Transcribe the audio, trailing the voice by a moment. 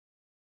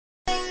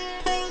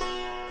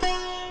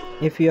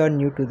If you are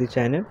new to the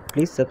channel,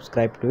 please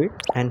subscribe to it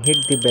and hit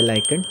the bell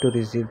icon to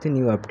receive the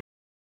new update.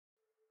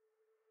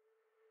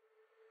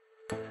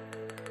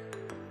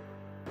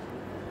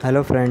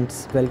 Hello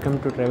friends, welcome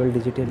to travel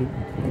digitally.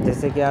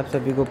 जैसे कि आप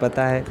सभी को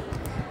पता है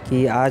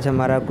कि आज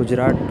हमारा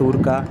गुजरात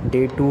टूर का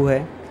डे 2 है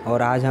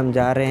और आज हम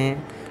जा रहे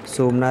हैं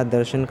सोमनाथ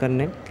दर्शन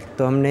करने।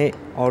 तो हमने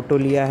ऑटो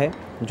लिया है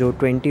जो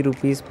 20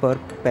 रुपीज़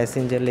पर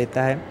पैसेंजर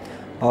लेता है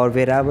और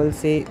वेरावल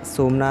से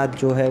सोमनाथ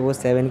जो है वो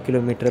 7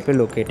 किलोमीटर पे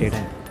लोकेटेड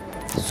है।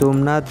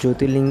 सोमनाथ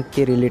ज्योतिर्लिंग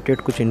के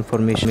रिलेटेड कुछ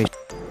इन्फॉर्मेशन।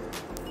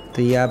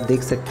 तो ये आप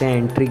देख सकते हैं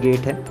एंट्री गेट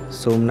है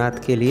सोमनाथ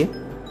के लिए।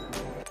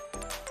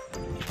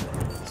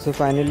 सो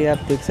फाइनली आप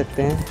देख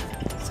सकते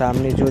हैं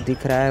सामने जो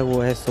दिख रहा है वो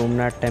है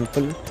सोमनाथ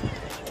टेम्पल,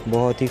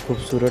 बहुत ही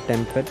खूबसूरत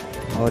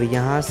टेम्पल। और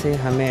यहाँ से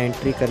हमें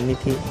एंट्री करनी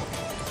थी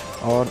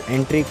और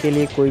एंट्री के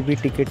लिए कोई भी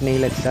टिकट नहीं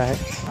लगता है,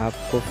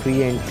 आपको फ्री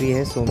एंट्री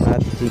है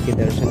सोमनाथ जी के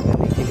दर्शन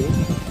करने के लिए।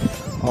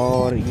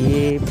 और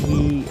ये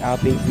भी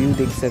आप एक व्यू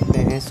देख सकते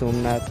हैं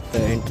सोमनाथ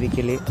एंट्री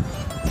के लिए।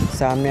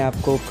 सामने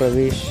आपको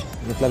प्रवेश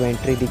मतलब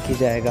एंट्री दिखी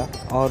जाएगा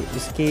और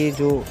इसके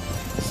जो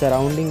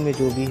सराउंडिंग में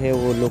जो भी है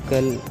वो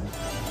लोकल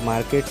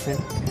मार्केट्स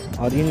हैं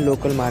और इन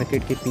लोकल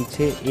मार्केट के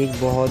पीछे एक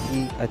बहुत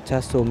ही अच्छा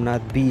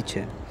सोमनाथ बीच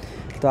है।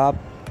 तो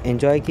आप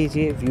एंजॉय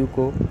कीजिए व्यू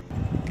को।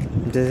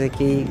 जैसे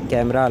कि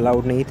कैमरा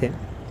अलाउड नहीं थे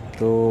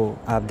तो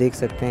आप देख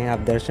सकते हैं, आप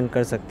दर्शन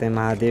कर सकते हैं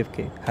महादेव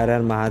के। हर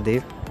हर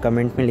महादेव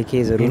कमेंट में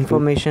लिखिए ज़रूर।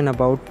 इन्फॉर्मेशन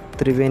अबाउट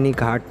त्रिवेणी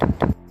घाट।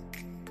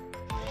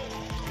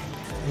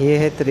 ये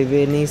है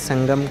त्रिवेणी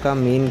संगम का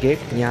मेन गेट,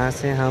 यहाँ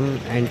से हम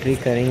एंट्री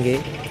करेंगे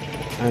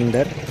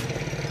अंदर।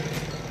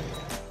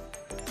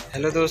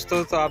 हेलो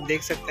दोस्तों, तो आप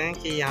देख सकते हैं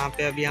कि यहाँ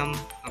पे अभी हम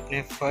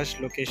अपने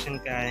फर्स्ट लोकेशन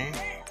पे आए हैं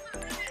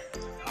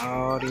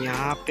और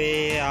यहाँ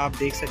पे आप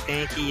देख सकते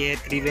हैं कि ये है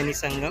त्रिवेणी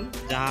संगम,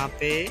 जहाँ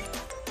पे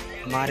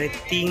हमारे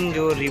 3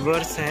 जो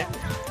रिवर्स हैं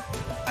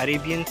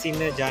अरेबियन सी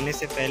में जाने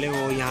से पहले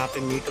वो यहाँ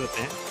पे मीट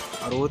होते हैं।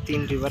 और वो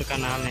 3 रिवर का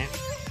नाम है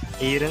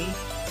हिरन,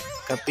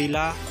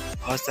 कपिला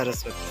और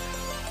सरस्वती।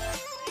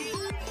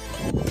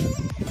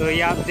 तो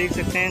ये आप देख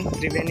सकते हैं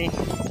त्रिवेणी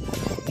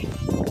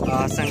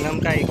संगम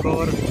का एक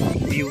और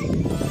व्यू।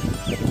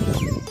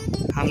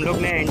 हम लोग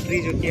ने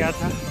एंट्री जो किया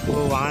था वो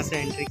वहाँ से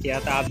एंट्री किया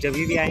था। आप जब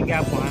भी आएंगे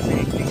आप वहाँ से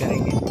एंट्री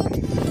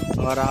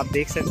करेंगे और आप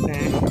देख सकते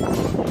हैं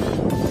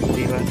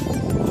रिवर।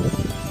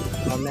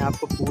 और मैं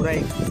आपको पूरा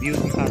एक व्यू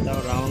दिखाता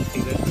हूँ राउंड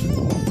फिगर,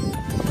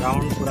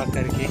 राउंड पूरा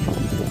करके।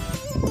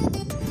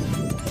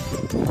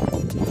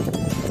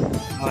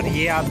 और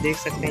ये आप देख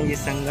सकते हैं ये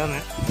संगम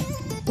है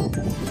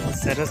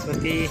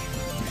सरस्वती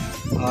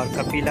और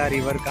कपिला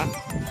रिवर का।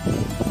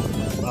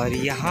 और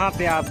यहाँ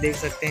पे आप देख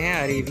सकते हैं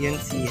अरेबियन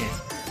सी है।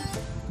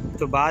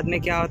 तो बाद में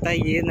क्या होता है,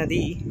 ये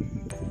नदी,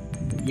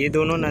 ये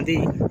दोनों नदी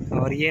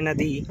और ये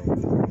नदी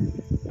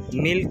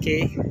मिल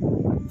के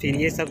फिर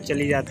ये सब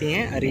चली जाती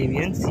हैं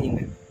अरेबियन सी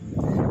में।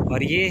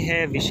 और ये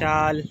है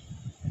विशाल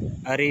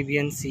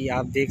अरेबियन सी,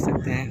 आप देख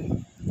सकते हैं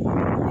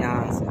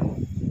यहाँ से।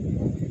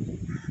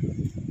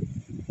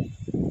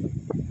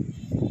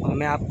 और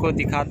मैं आपको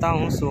दिखाता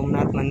हूँ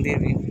सोमनाथ मंदिर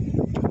भी।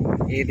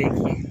 ये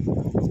देखिए,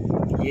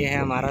 ये है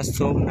हमारा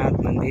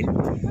सोमनाथ मंदिर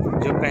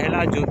जो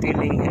पहला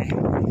ज्योतिर्लिंग है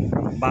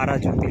 12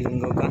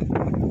 ज्योतिर्लिंगों का।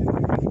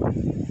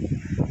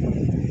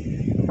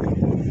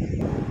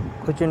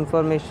 कुछ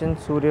इन्फॉर्मेशन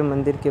सूर्य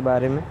मंदिर के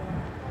बारे में।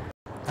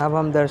 अब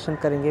हम दर्शन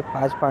करेंगे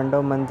 5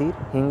 पांडव मंदिर,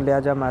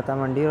 हिंगलाजा माता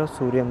मंदिर और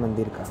सूर्य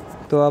मंदिर का।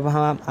 तो अब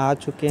हम आ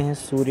चुके हैं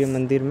सूर्य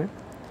मंदिर में।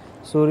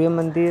 सूर्य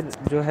मंदिर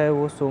जो है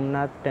वो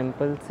सोमनाथ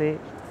टेम्पल से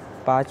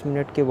 5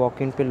 मिनट के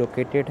वॉक इन पे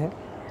लोकेटेड है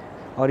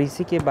और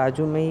इसी के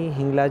बाजू में ही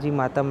हिंगलाजी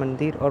माता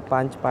मंदिर और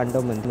 5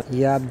 पांडव मंदिर।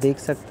 ये आप देख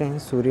सकते हैं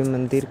सूर्य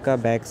मंदिर का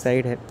बैक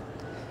साइड है।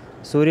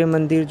 सूर्य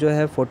मंदिर जो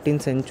है 14वीं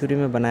सेंचुरी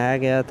में बनाया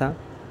गया था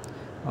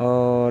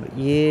और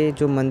ये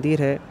जो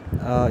मंदिर है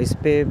इस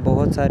पे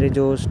बहुत सारे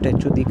जो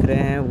स्टैचू दिख रहे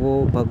हैं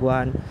वो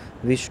भगवान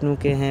विष्णु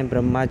के हैं,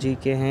 ब्रह्मा जी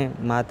के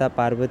हैं, माता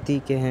पार्वती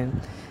के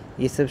हैं।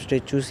 ये सब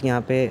स्टैचूज़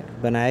यहाँ पे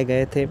बनाए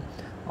गए थे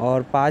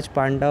और 5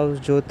 पांडव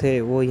जो थे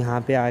वो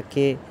यहाँ पे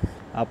आके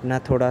अपना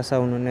थोड़ा सा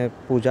उन्होंने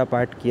पूजा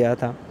पाठ किया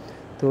था,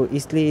 तो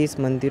इसलिए इस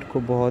मंदिर को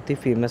बहुत ही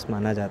फेमस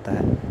माना जाता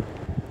है।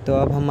 तो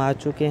अब हम आ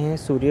चुके हैं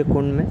सूर्य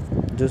कुंड में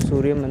जो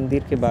सूर्य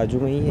मंदिर के बाजू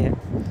में ही है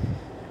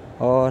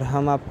और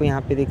हम आपको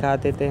यहाँ पे दिखा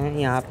देते हैं।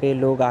 यहाँ पे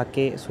लोग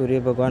आके सूर्य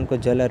भगवान को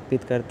जल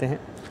अर्पित करते हैं।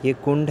 ये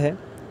कुंड है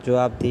जो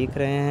आप देख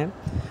रहे हैं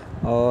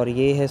और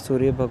ये है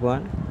सूर्य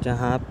भगवान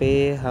जहाँ पे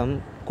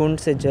हम कुंड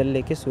से जल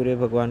लेके सूर्य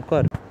भगवान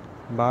को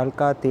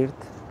बालका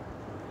तीर्थ।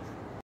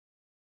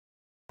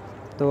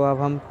 तो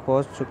अब हम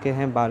पहुँच चुके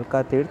हैं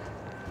बालका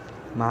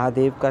तीर्थ।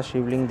 महादेव का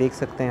शिवलिंग देख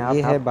सकते हैं आप।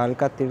 ये है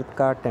बालका तीर्थ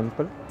का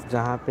टेम्पल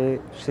जहाँ पे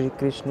श्री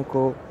कृष्ण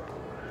को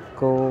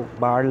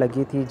बाढ़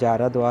लगी थी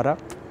जारा द्वारा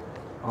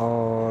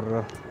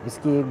और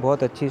इसकी एक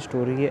बहुत अच्छी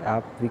स्टोरी है,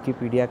 आप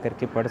विकिपीडिया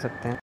करके पढ़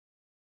सकते हैं।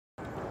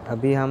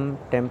 अभी हम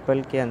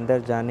टेंपल के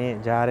अंदर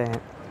जा रहे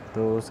हैं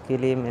तो उसके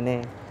लिए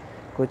मैंने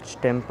कुछ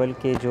टेंपल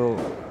के जो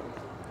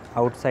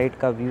आउटसाइड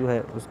का व्यू है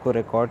उसको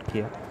रिकॉर्ड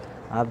किया।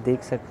 आप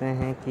देख सकते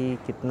हैं कि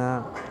कितना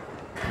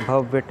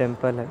भव्य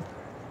टेंपल है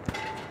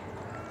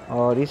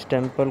और इस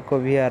टेंपल को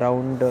भी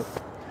अराउंड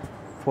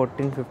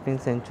 14-15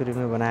 सेंचुरी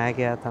में बनाया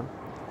गया था।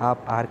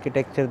 आप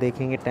आर्किटेक्चर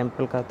देखेंगे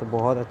टेंपल का तो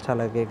बहुत अच्छा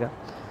लगेगा।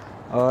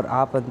 और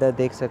आप अंदर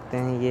देख सकते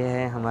हैं, ये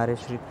है हमारे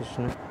श्री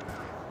कृष्ण,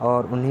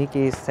 और उन्हीं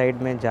के इस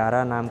साइड में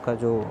जारा नाम का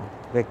जो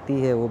व्यक्ति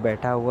है वो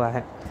बैठा हुआ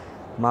है,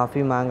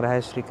 माफ़ी मांग रहा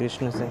है श्री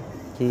कृष्ण से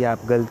कि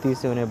आप गलती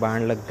से उन्हें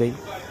बाण लग गई।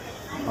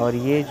 और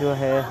ये जो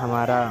है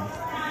हमारा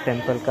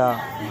टेंपल का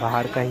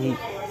बाहर का ही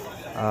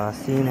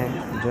सीन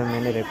है जो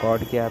मैंने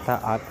रिकॉर्ड किया था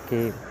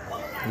आपके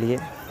लिए।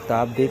 तो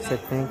आप देख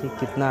सकते हैं कि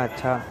कितना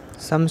अच्छा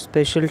some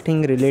special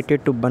thing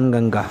related to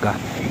Banganga का।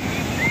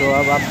 तो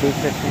अब आप देख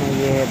सकते हैं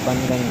ये है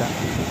बनगंगा,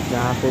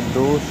 जहाँ पे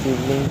 2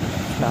 शिवलिंग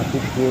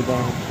स्थापित किए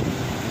गए हैं।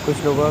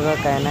 कुछ लोगों का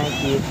कहना है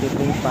कि ये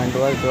शिवलिंग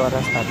पांडवों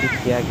द्वारा स्थापित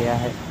किया गया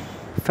है।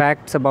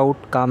 Facts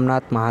about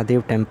Kamnath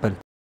Mahadev temple.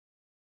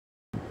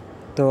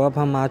 तो अब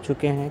हम आ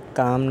चुके हैं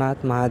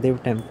कामनाथ महादेव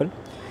टेम्पल,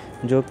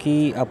 जो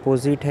कि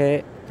अपोजिट है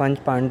पंच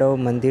पांडव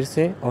मंदिर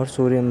से और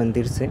सूर्य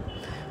मंदिर से।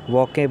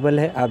 वॉकेबल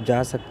है, आप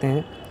जा सकते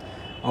हैं।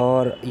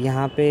 और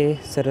यहाँ पे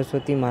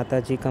सरस्वती माता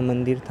जी का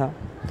मंदिर था।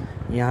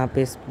 यहाँ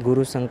पे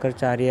गुरु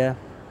शंकराचार्य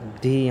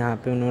भी यहाँ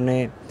पे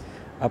उन्होंने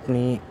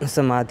अपनी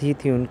समाधि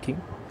थी उनकी।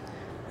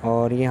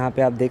 और यहाँ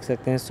पे आप देख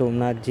सकते हैं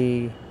सोमनाथ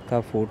जी का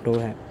फ़ोटो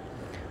है।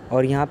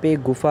 और यहाँ पे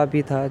एक गुफ़ा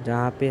भी था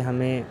जहाँ पे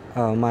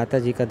हमें माता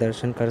जी का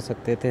दर्शन कर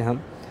सकते थे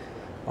हम।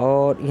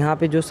 और यहाँ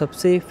पे जो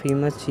सबसे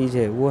फेमस चीज़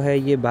है वो है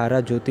ये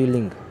 12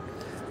 ज्योतिर्लिंग।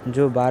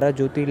 जो 12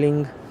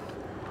 ज्योतिर्लिंग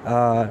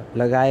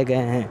लगाए गए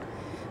हैं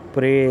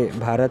पूरे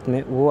भारत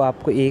में, वो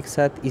आपको एक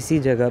साथ इसी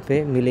जगह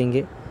पे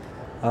मिलेंगे।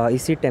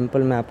 इसी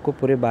टेंपल में आपको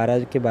पूरे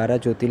 12 के 12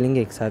 ज्योतिर्लिंग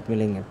एक साथ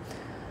मिलेंगे।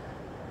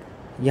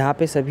 यहाँ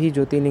पे सभी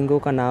ज्योतिर्लिंगों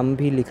का नाम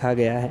भी लिखा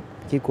गया है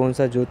कि कौन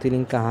सा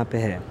ज्योतिर्लिंग कहाँ पे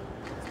है।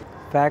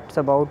 फैक्ट्स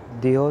अबाउट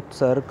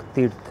दियोत्सर्ग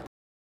तीर्थ।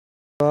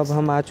 तो अब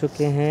हम आ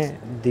चुके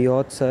हैं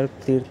दियोत्सर्ग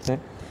तीर्थ में।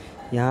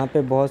 यहाँ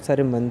पे बहुत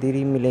सारे मंदिर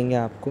ही मिलेंगे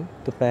आपको।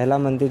 तो पहला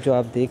मंदिर जो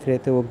आप देख रहे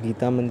थे वो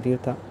गीता मंदिर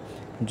था,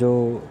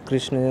 जो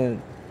कृष्ण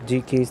जी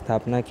की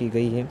स्थापना की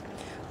गई है।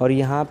 और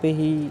यहाँ पे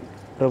ही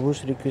प्रभु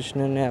श्री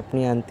कृष्ण ने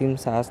अपनी अंतिम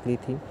सांस ली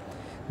थी।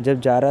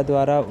 जब जारा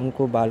द्वारा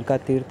उनको बालका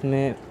तीर्थ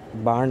में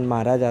बाण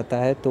मारा जाता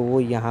है तो वो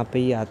यहाँ पे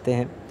ही आते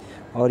हैं।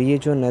 और ये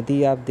जो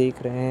नदी आप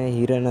देख रहे हैं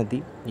हीरा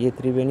नदी, ये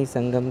त्रिवेणी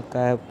संगम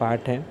का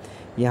पार्ट है।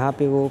 यहाँ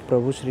पे वो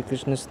प्रभु श्री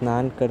कृष्ण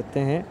स्नान करते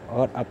हैं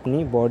और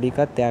अपनी बॉडी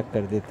का त्याग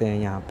कर देते हैं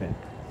यहाँ पे।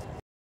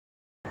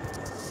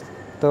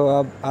 तो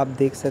अब आप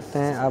देख सकते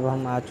हैं, अब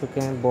हम आ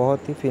चुके हैं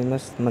बहुत ही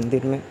फेमस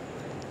मंदिर में,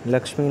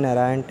 लक्ष्मी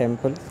नारायण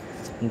टेम्पल,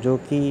 जो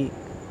कि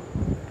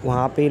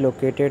वहाँ पे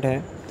लोकेटेड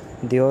है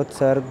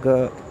दियोत्सर्ग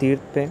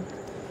तीर्थ पे।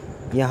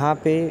 यहाँ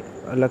पे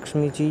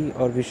लक्ष्मी जी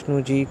और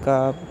विष्णु जी का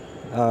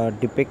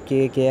डिपिक्ट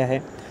किया गया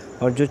है।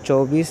 और जो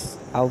 24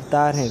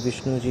 अवतार हैं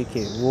विष्णु जी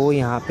के, वो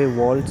यहाँ पे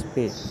वॉल्स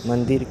पे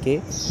मंदिर के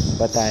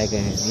बताए गए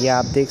हैं। ये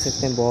आप देख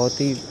सकते हैं,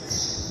 बहुत ही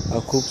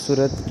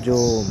खूबसूरत जो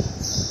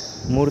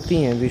मूर्ति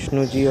हैं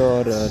विष्णु जी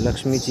और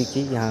लक्ष्मी जी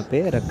की यहाँ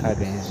पे रखा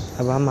गए हैं।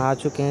 अब हम आ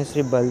चुके हैं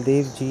श्री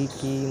बलदेव जी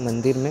की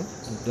मंदिर में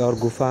और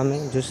गुफा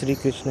में, जो श्री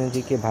कृष्ण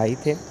जी के भाई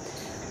थे।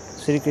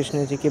 श्री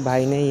कृष्ण जी के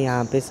भाई ने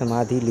यहाँ पे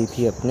समाधि ली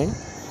थी अपने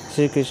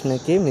श्री कृष्ण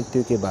के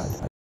मृत्यु के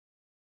बाद।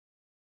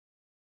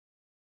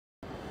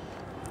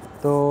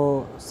 तो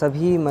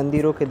सभी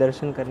मंदिरों के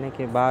दर्शन करने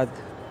के बाद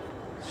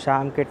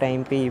शाम के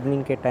टाइम पे,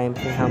 इवनिंग के टाइम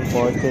पे हम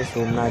पहुँच गए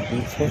सोमनाथ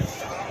बीच पे।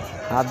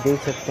 आप देख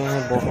सकते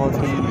हैं बहुत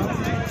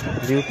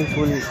ही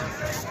ब्यूटीफुल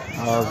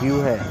व्यू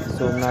है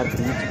सोमनाथ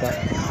बीच का।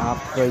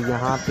 आप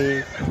यहाँ पे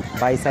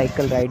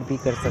बाईसाइकिल राइड भी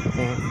कर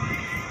सकते हैं।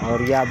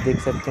 और ये आप देख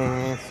सकते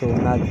हैं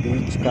सोमनाथ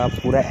बीच का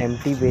पूरा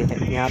एम्प्टी वे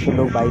है, यहाँ पे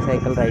लोग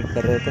बाईसाइकिल राइड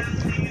कर रहे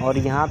थे। और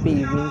यहाँ पे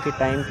इवनिंग के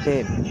टाइम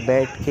पे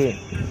बैठ के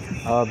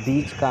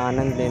बीच का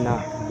आनंद लेना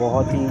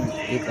बहुत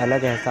ही एक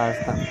अलग एहसास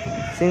था।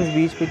 सिंस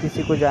बीच पे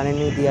किसी को जाने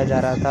नहीं दिया जा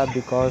रहा था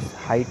बिकॉज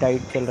हाई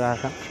टाइड चल रहा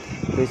था,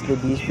 तो इसलिए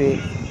बीच पे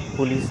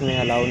पुलिस ने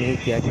अलाउ नहीं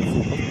किया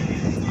किसी को।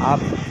 आप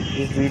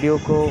इस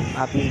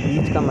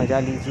बीच का मज़ा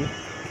लीजिए।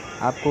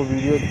 आपको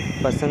वीडियो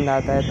पसंद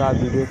आता है तो आप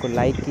वीडियो को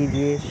लाइक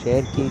कीजिए,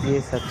 शेयर कीजिए,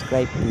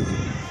 सब्सक्राइब कीजिए।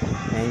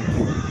 Thank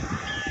you.